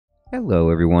Hello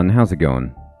everyone, how's it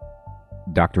going?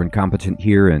 Dr. Incompetent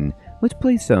here, and let's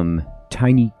play some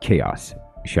Tiny Chaos,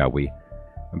 shall we?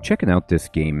 I'm checking out this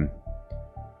game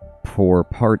for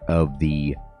part of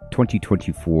the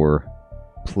 2024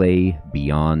 Play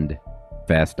Beyond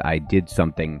Fest. I did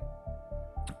something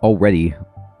already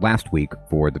last week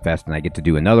for the fest, and I get to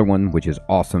do another one, which is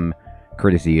awesome,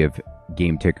 courtesy of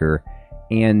Game Ticker,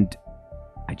 and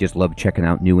I just love checking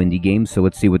out new indie games, so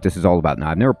let's see what this is all about. Now,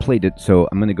 I've never played it, so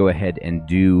I'm going to go ahead and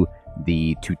do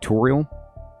the tutorial.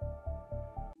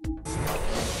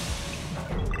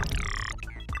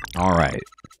 Alright.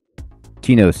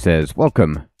 Tino says,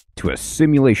 "Welcome to a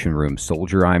simulation room,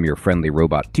 soldier. I'm your friendly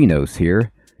robot Tinos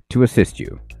here to assist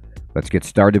you. Let's get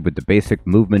started with the basic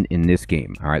movement in this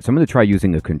game." Alright, so I'm going to try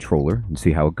using a controller and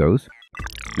see how it goes.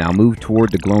 Now move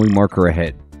toward the glowing marker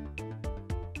ahead.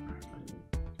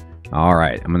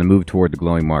 Alright, I'm going to move toward the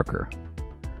glowing marker.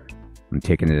 I'm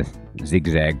taking a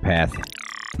zigzag path.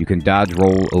 You can dodge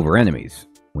roll over enemies.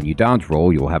 When you dodge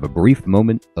roll, you'll have a brief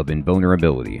moment of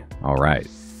invulnerability. Alright.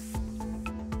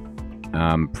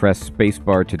 Press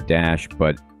spacebar to dash,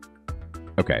 but...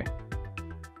 okay.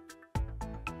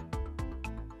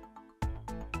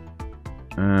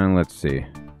 Let's see.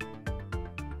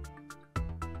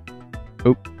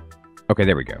 Oh. Okay,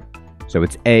 there we go. So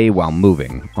it's A while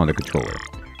moving on the controller.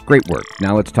 Great work.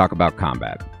 Now let's talk about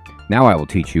combat. Now I will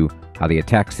teach you how the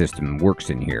attack system works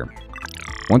in here.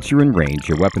 Once you're in range,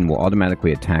 your weapon will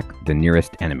automatically attack the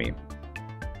nearest enemy.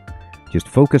 Just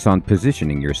focus on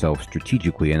positioning yourself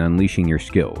strategically and unleashing your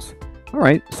skills.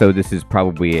 Alright, so this is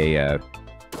probably a,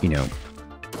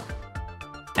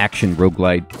 action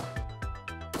roguelite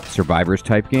survivors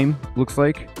type game, looks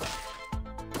like.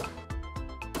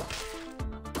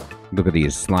 Look at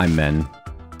these slime men.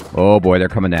 Oh boy, they're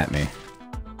coming at me.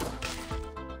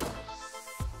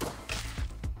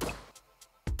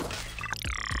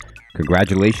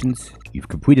 Congratulations, you've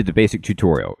completed the basic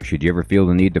tutorial. Should you ever feel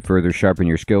the need to further sharpen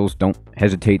your skills, don't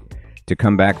hesitate to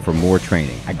come back for more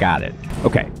training. I got it.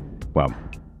 Okay, well,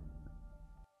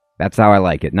 that's how I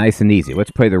like it. Nice and easy.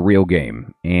 Let's play the real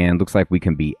game. And looks like we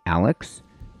can be Alex.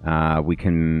 We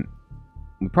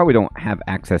probably don't have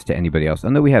access to anybody else. I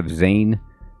know we have Zane.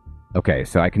 Okay,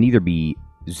 so I can either be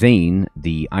Zane,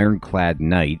 the ironclad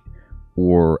knight,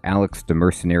 or Alex, the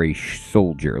mercenary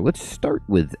soldier. Let's start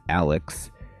with Alex.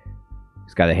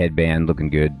 He's got a headband, looking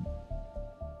good.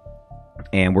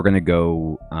 And we're going to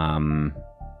go,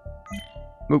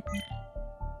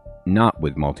 not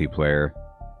with multiplayer,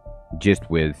 just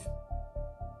with,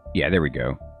 yeah, there we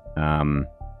go.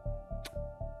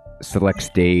 Select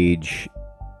stage.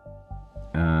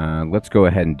 Let's go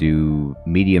ahead and do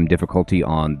medium difficulty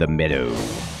on the meadow.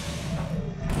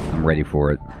 I'm ready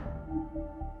for it.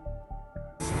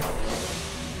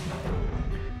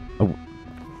 Oh.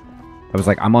 I was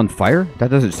like, I'm on fire?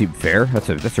 That doesn't seem fair.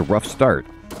 That's a rough start.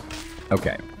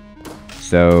 Okay.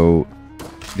 So,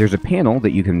 there's a panel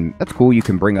that you can... that's cool. You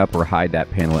can bring up or hide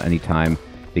that panel at any time.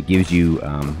 That gives you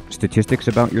statistics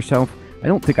about yourself. I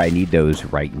don't think I need those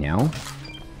right now.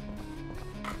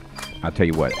 I'll tell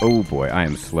you what. Oh boy, I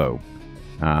am slow.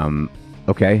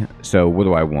 Okay, so what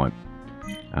do I want?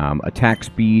 Attack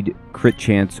speed, crit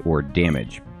chance, or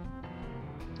damage.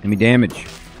 Give me damage.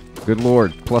 Good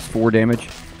lord. +4 damage.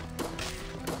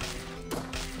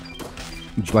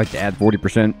 Would you like to add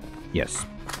 40%? Yes.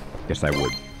 Yes, I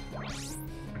would.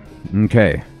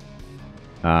 Okay.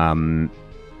 I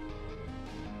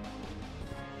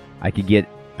could get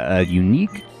a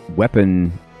unique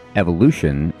weapon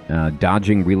evolution.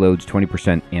 Dodging reloads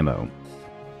 20% ammo.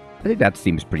 I think that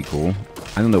seems pretty cool.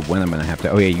 I don't know when I'm going to have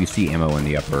to... oh yeah, you see ammo in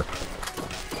the upper.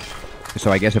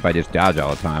 So I guess if I just dodge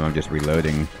all the time, I'm just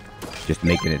reloading. Just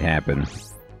making it happen.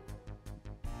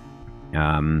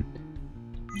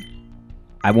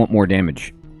 I want more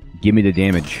damage. Give me the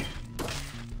damage.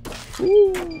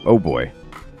 Ooh. Oh boy.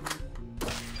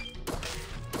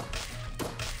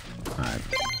 Alright.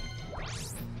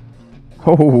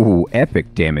 Oh,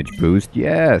 epic damage boost.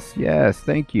 Yes, yes,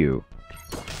 thank you.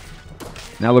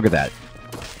 Now look at that.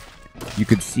 You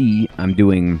could see I'm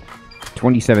doing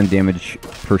 27 damage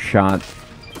per shot,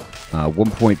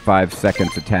 1.5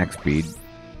 seconds attack speed.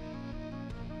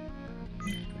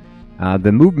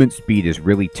 The movement speed is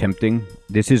really tempting.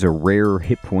 This is a rare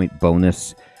hit point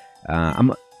bonus.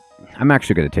 I'm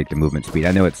actually going to take the movement speed.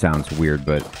 I know it sounds weird,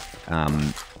 but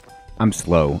I'm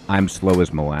slow. I'm slow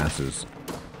as molasses.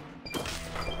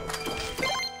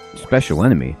 Special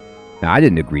enemy. Now, I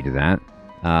didn't agree to that.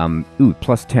 Ooh,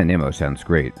 +10 ammo sounds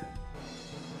great.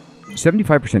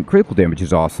 75% critical damage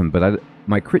is awesome, but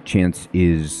my crit chance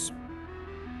is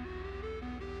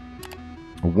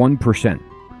 1%.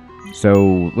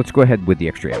 So let's go ahead with the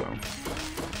extra ammo.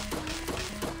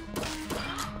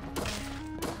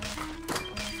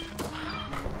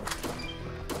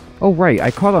 Oh, right, I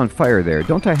caught on fire there.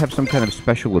 Don't I have some kind of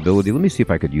special ability? Let me see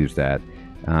if I could use that.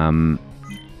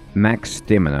 Max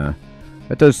stamina.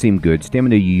 That does seem good.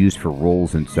 Stamina you use for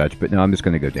rolls and such, but no, I'm just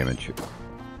going to go damage.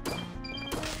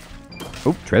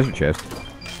 Oh, treasure chest.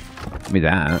 Give me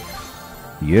that.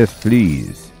 Yes,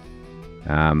 please.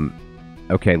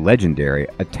 Okay, legendary.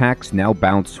 Attacks now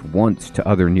bounce once to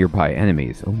other nearby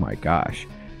enemies. Oh my gosh.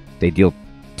 They deal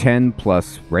 10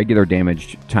 plus regular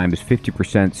damage times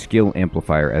 50% skill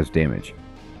amplifier as damage.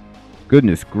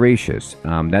 Goodness gracious.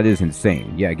 That is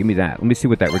insane. Yeah, give me that. Let me see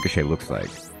what that ricochet looks like.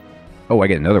 Oh, I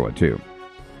get another one too.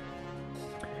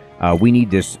 We need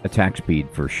this attack speed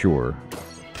for sure.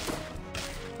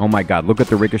 Oh my god, look at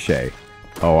the ricochet.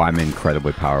 Oh, I'm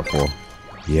incredibly powerful.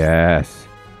 Yes.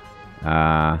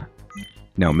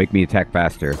 No, make me attack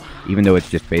faster. Even though it's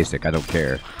just basic, I don't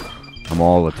care. I'm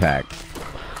all attack.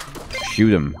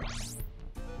 Shoot him.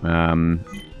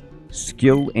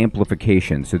 Skill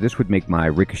amplification. So this would make my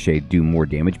ricochet do more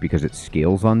damage because it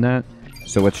scales on that.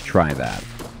 So let's try that.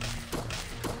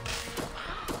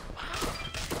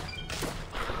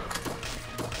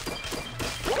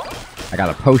 I got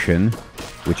a potion,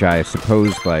 which I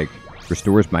suppose, like,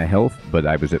 restores my health, but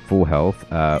I was at full health.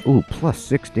 Ooh, plus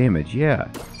 6 damage, yeah.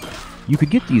 You could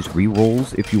get these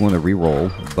rerolls if you want to reroll,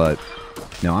 but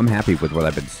no, I'm happy with what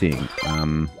I've been seeing.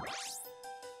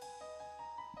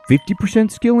 50%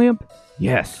 skill amp?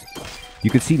 Yes. You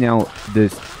can see now,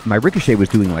 my ricochet was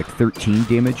doing like 13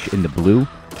 damage in the blue.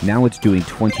 Now it's doing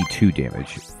 22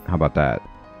 damage. How about that?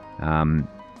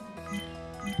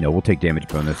 No, we'll take damage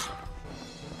bonus.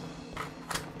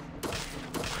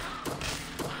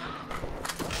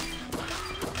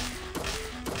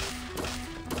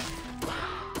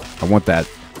 I want that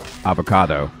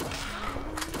avocado.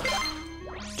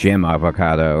 Gem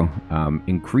avocado.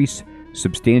 Increase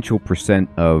substantial percent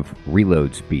of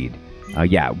reload speed.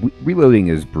 Yeah, reloading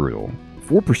is brutal.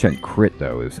 4% crit,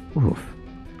 though, is... Oof.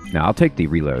 Now, I'll take the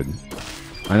reload.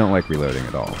 I don't like reloading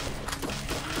at all.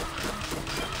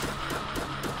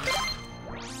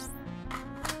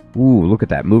 Ooh, look at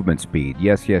that movement speed.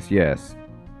 Yes, yes, yes.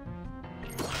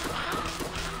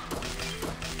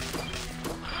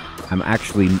 I'm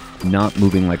actually not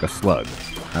moving like a slug.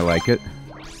 I like it.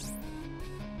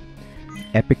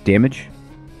 Epic damage.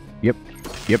 Yep.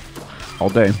 Yep. All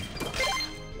day.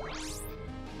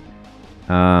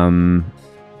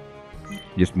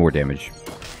 Just more damage.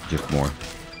 Just more.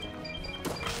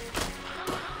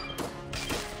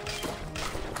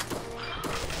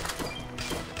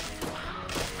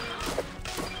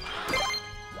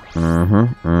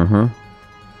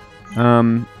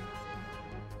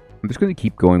 I'm just going to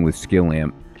keep going with skill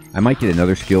amp. I might get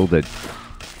another skill that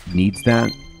needs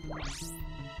that.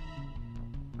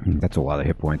 That's a lot of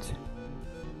hit points.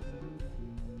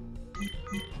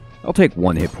 I'll take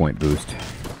 1 hit point boost.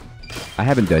 I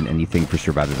haven't done anything for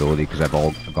survivability because I've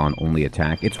all gone only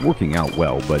attack. It's working out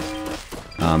well, but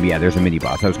yeah, there's a mini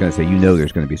boss. I was going to say, you know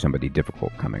there's going to be somebody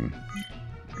difficult coming.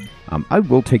 I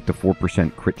will take the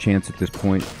 4% crit chance at this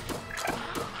point.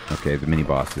 Okay, the mini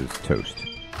boss is toast.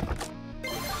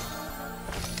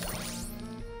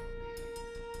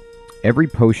 Every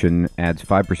potion adds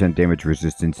 5% damage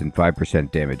resistance and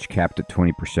 5% damage, capped at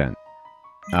 20%.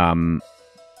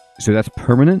 So that's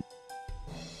permanent?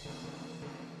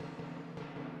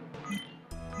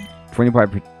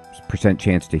 25%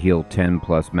 chance to heal 10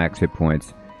 plus max hit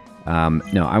points.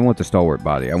 No, I want the stalwart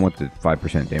body. I want the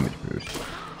 5% damage boost.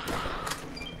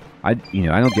 I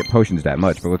don't get potions that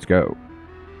much, but let's go.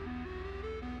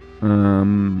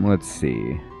 Let's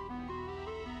see.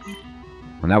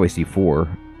 Well, now we see 4.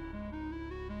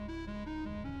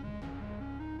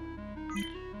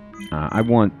 I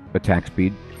want attack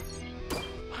speed.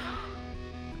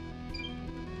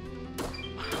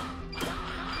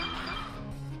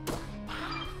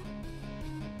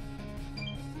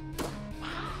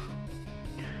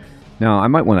 Now, I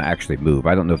might want to actually move.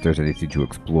 I don't know if there's anything to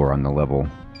explore on the level.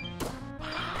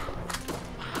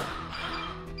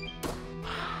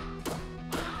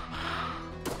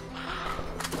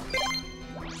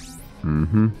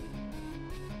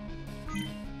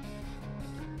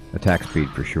 Attack speed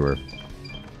for sure.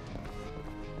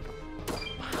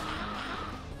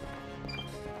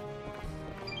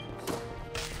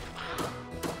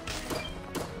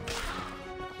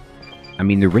 I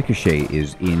mean, the ricochet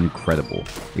is incredible.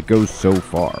 It goes so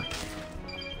far.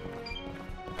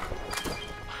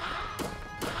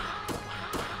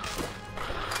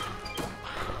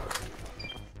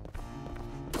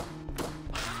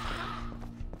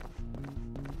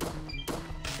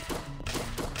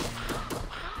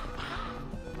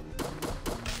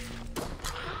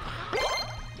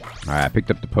 Alright, I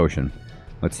picked up the potion.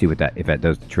 Let's see what if that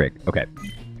does the trick. Okay.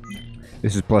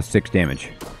 This is plus 6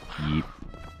 damage. Yeep.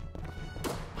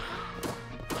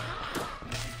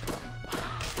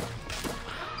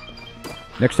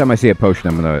 Next time I see a potion,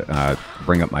 I'm going to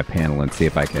bring up my panel and see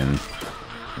if I can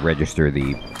register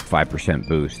the 5%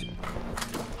 boost.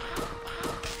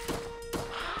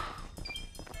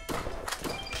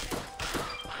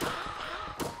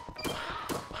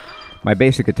 My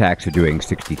basic attacks are doing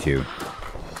 62.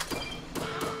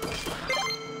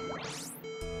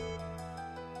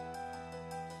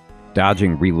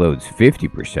 Dodging reloads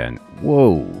 50%.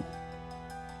 Whoa.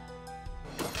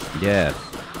 Yes.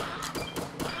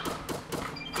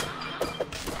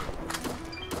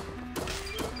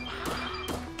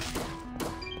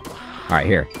 Alright,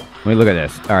 here. Let me look at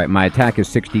this. Alright, my attack is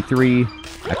 63.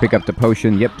 I pick up the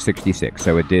potion. Yep, 66.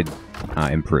 So it did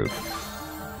improve.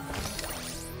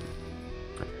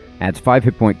 Adds 5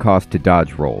 hit point cost to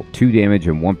dodge roll. 2 damage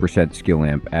and 1% skill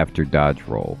amp after dodge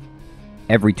roll.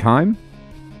 Every time?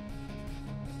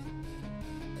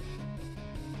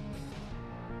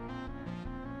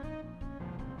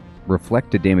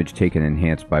 Reflect the damage taken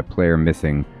enhanced by player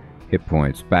missing hit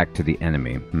points back to the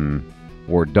enemy.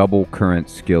 Or double current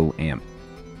skill amp.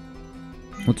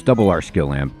 Let's double our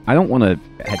skill amp. I don't want to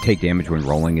take damage when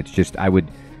rolling. It's just I would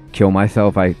kill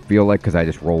myself, I feel like, because I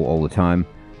just roll all the time.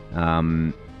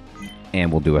 And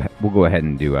we'll go ahead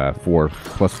and do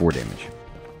plus 4 damage.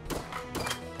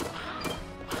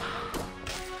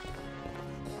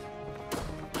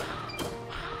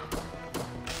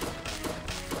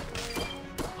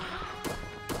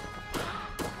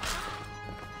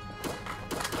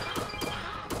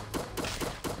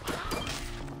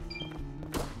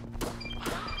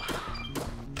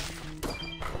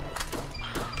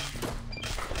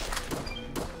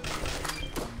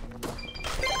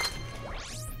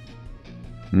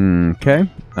 Okay.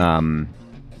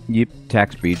 Yep,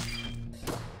 attack speed.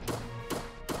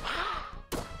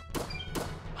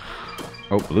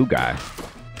 Oh, blue guy.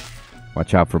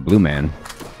 Watch out for blue man.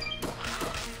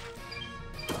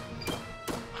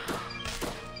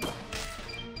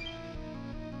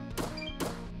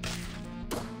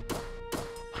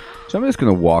 So I'm just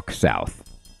going to walk south.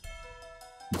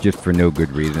 Just for no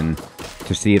good reason.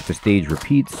 To see if the stage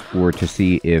repeats, or to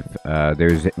see if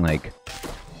there's, like,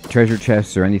 treasure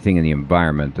chests or anything in the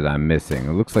environment that I'm missing.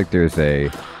 It looks like there's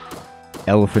a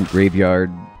elephant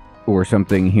graveyard or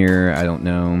something here. I don't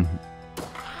know.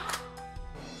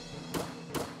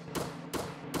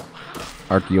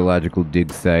 Archaeological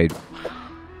dig site.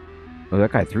 Oh,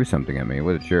 that guy threw something at me.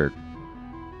 What a jerk.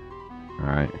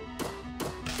 Alright.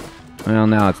 Well,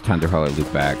 now it's time to haul our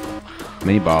loot back.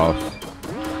 Mini boss.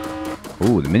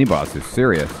 Ooh, the mini boss is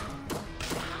serious.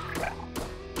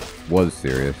 Was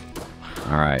serious.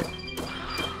 Alright.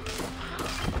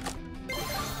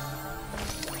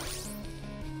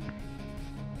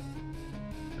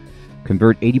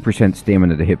 Convert 80%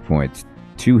 stamina to hit points.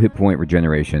 2 hit point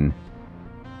regeneration.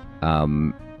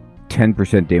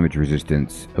 10% damage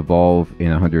resistance. Evolve in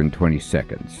 120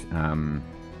 seconds. I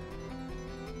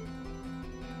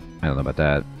don't know about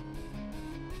that.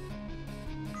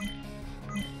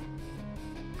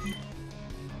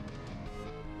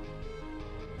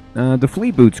 The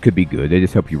flea boots could be good. They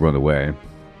just help you run away.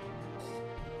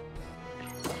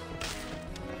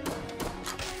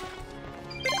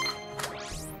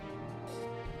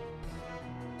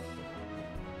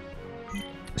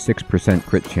 .6%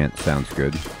 crit chance sounds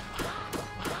good.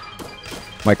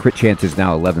 My crit chance is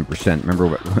now 11%. Remember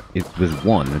what it was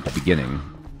 1 at the beginning.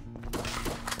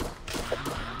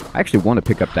 I actually want to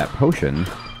pick up that potion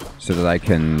so that I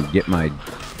can get my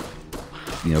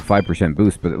 5%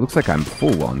 boost, but it looks like I'm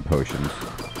full on potions.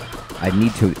 I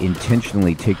need to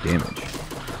intentionally take damage.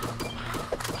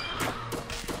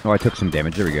 Oh, I took some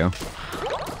damage. There we go.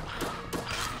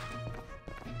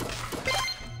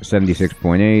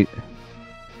 76.8.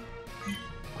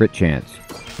 Crit chance.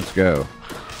 Let's go.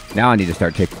 Now I need to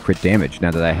start taking crit damage,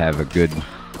 now that I have a good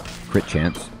crit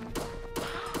chance.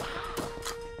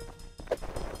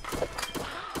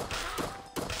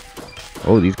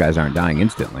 Oh, these guys aren't dying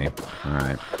instantly.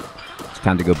 Alright. It's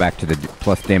time to go back to the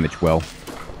plus damage well.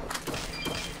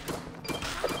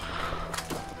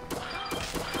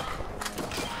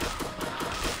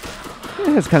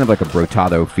 It has kind of like a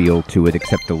Brotado feel to it,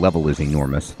 except the level is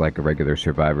enormous, like a regular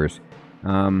Survivor's.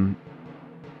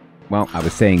 Well, I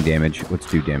was saying damage. Let's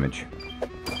do damage.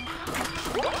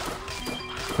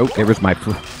 Oh, there was my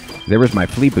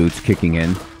flea boots kicking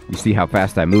in. You see how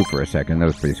fast I moved for a second. That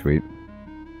was pretty sweet.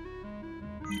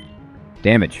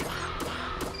 Damage.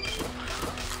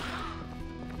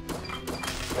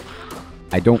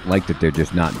 I don't like that they're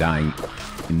just not dying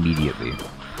immediately.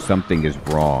 Something is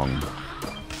wrong.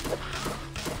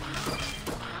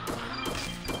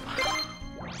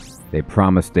 They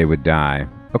promised they would die.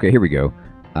 Okay, here we go.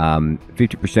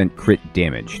 50% crit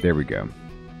damage. There we go.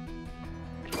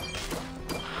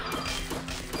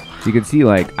 So you can see,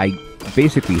 like, I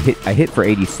basically hit for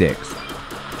 86.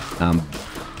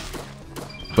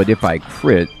 But if I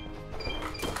crit,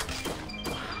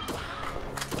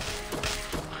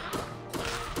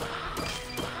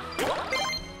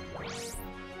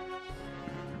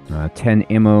 uh, 10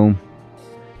 ammo,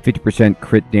 50%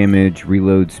 crit damage,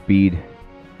 reload speed.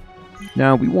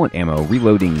 No, we want ammo.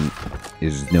 Reloading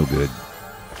is no good.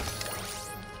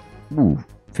 Ooh,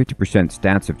 50%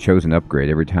 stats of chosen upgrade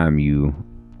every time you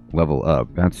level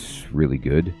up. That's really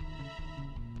good.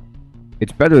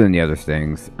 It's better than the other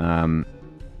things.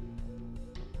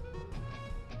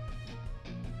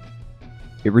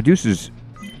 It reduces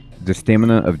the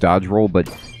stamina of dodge roll, but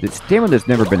the stamina's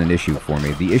never been an issue for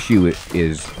me. The issue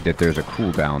is that there's a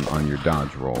cooldown on your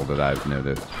dodge roll that I've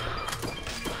noticed.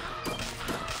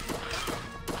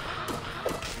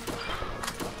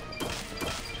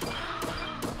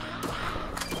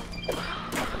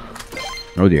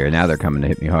 Oh dear, now they're coming to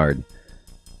hit me hard.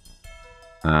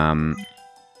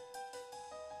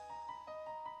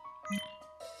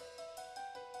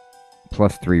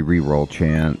 +3 reroll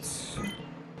chance.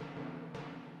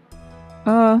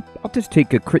 I'll just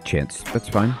take a crit chance. That's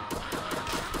fine.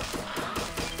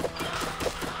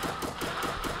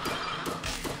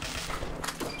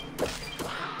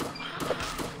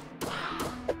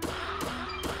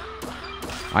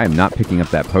 I am not picking up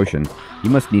that potion. You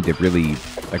must need to really...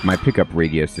 Like, my pickup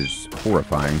radius is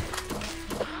horrifying.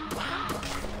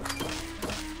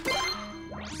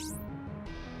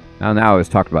 Now I was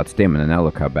talking about stamina. Now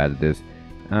look how bad it is.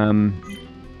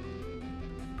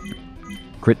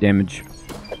 Crit damage.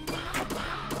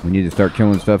 We need to start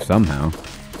killing stuff somehow.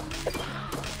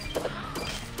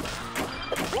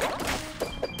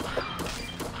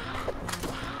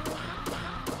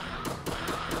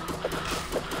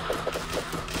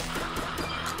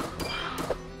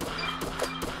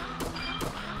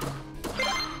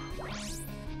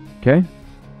 Okay.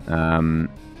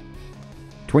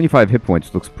 25 hit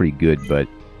points looks pretty good, but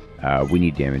we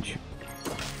need damage.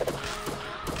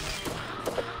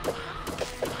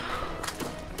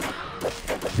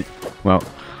 Well,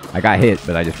 I got hit,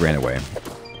 but I just ran away.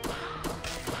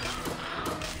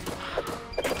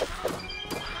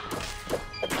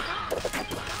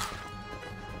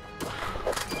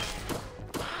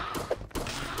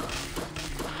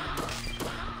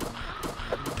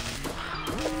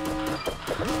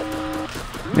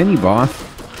 Mini boss.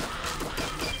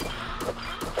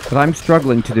 But I'm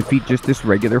struggling to defeat just this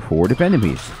regular horde of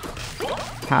enemies.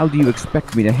 How do you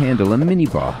expect me to handle a mini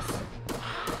boss?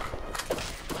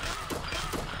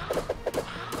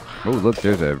 Oh, look,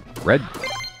 there's a red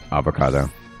avocado.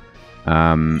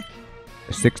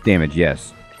 6 damage,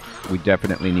 yes. We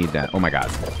definitely need that. Oh my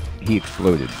god. He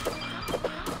exploded.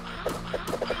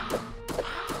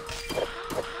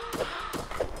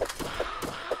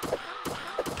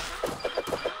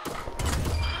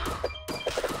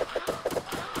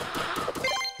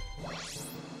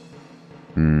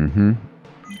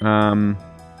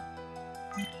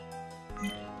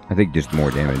 I think just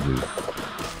more damage is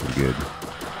pretty good.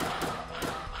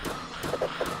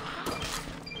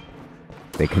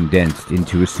 They condensed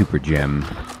into a super gem.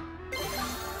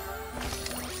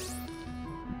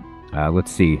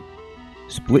 Let's see.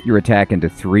 Split your attack into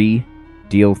 3.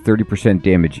 Deal 30%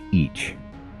 damage each.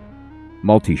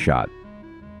 Multi-shot.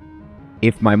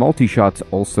 If my multi-shots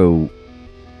also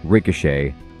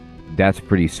ricochet, that's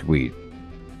pretty sweet.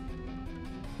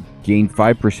 Gain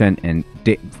 5% and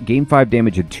gain 5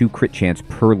 damage and 2 crit chance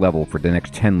per level for the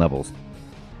next 10 levels.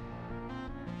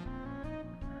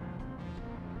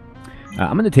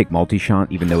 I'm going to take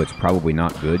multi-shot, even though it's probably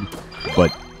not good,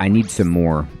 but I need some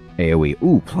more AoE.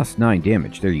 Ooh, +9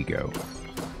 damage. There you go.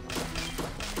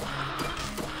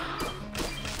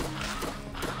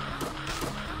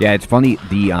 Yeah, it's funny.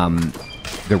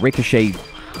 The ricochet...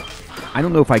 I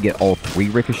don't know if I get all 3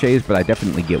 ricochets, but I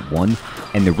definitely get 1.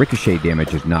 And the ricochet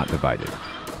damage is not divided.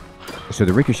 So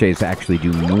the ricochets actually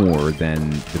do more than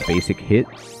the basic hit.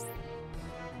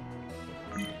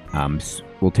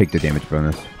 We'll take the damage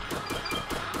bonus.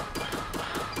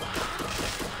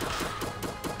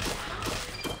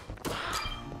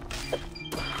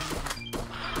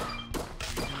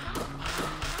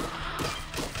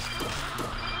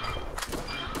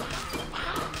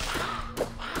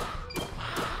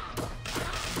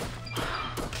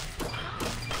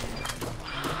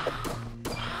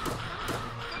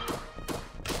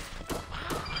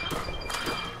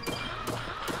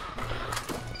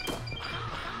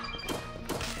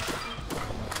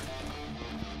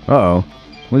 Uh-oh.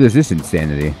 What is this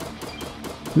insanity?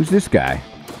 Who's this guy?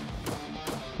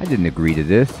 I didn't agree to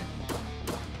this.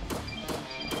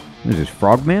 What is this,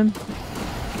 Frogman?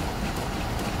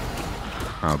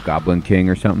 Oh, Goblin King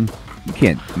or something? You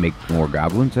can't make more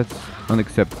goblins. That's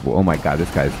unacceptable. Oh my god,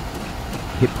 this guy's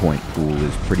hit point pool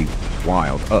is pretty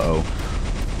wild. Uh-oh.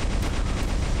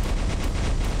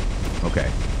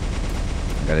 Okay.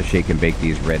 I gotta shake and bake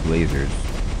these red lasers.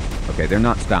 Okay, they're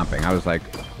not stopping. I was like,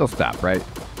 they'll stop, right?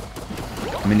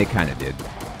 I mean, they kind of did.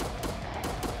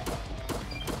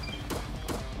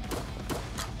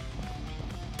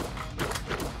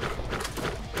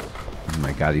 Oh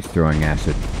my god, he's throwing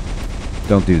acid.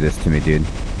 Don't do this to me, dude.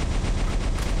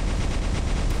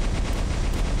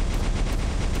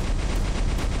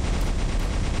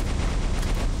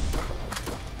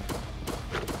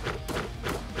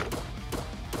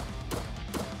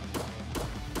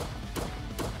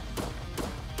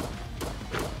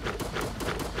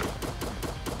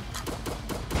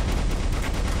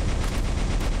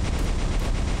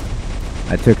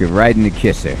 I took it right in the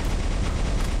kisser.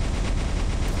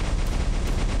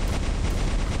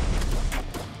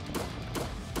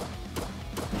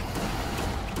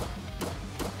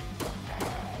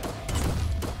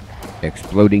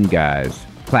 Exploding guys.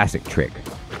 Classic trick.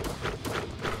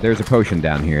 There's a potion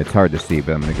down here. It's hard to see,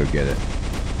 but I'm gonna go get it.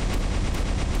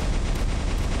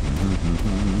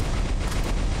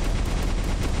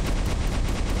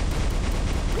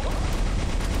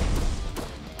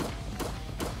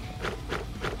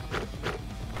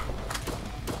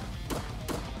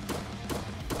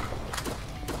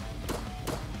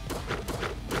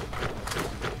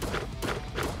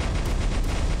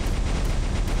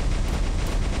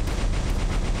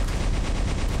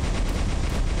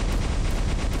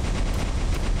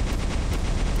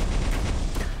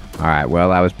 Alright,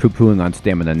 well, I was poo-pooing on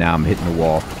stamina, now I'm hitting the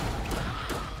wall.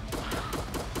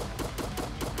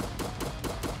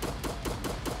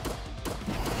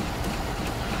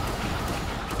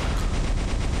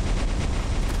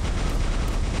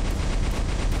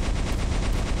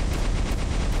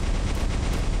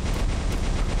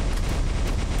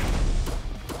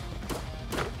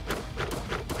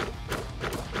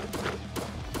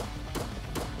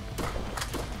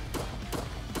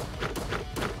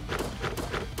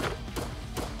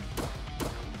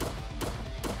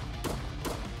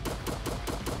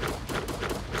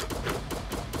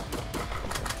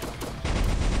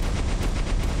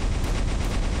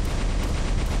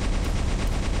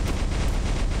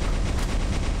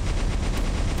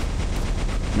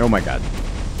 Oh my god.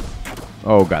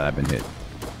 Oh god, I've been hit.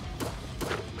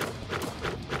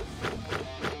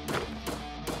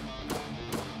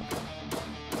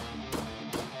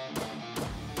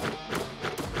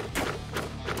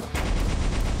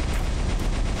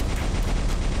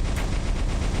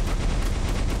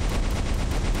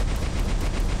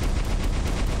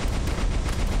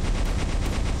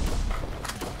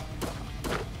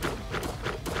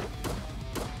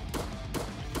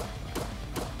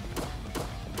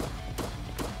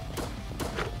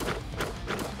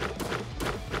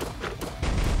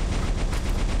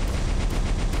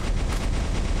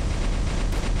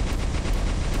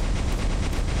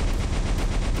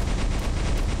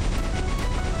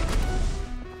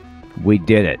 We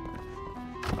did it.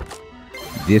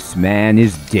 This man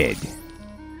is dead.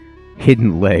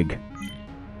 Hidden leg.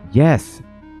 Yes.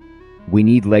 We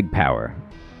need leg power.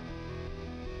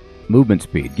 Movement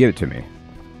speed. Give it to me.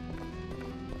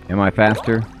 Am I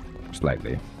faster?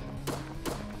 Slightly.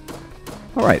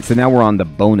 Alright, so now we're on the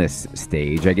bonus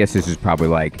stage. I guess this is probably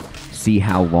like, see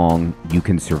how long you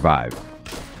can survive.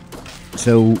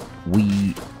 So,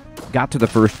 we got to the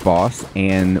first boss,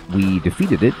 and we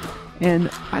defeated it.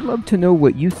 And I'd love to know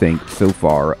what you think so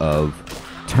far of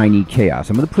Tiny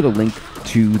Chaos. I'm going to put a link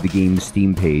to the game's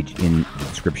Steam page in the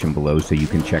description below so you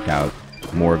can check out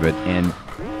more of it. And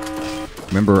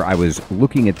remember, I was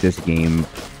looking at this game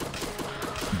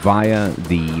via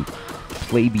the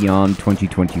Play Beyond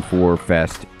 2024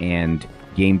 Fest and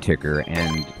Game Ticker,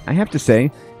 and I have to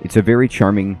say, it's a very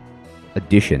charming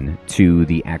addition to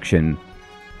the action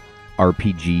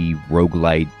RPG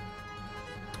roguelite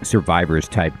survivors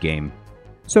type game.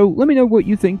 So let me know what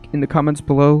you think in the comments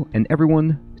below, and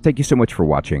everyone, thank you so much for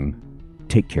watching.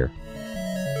 Take care.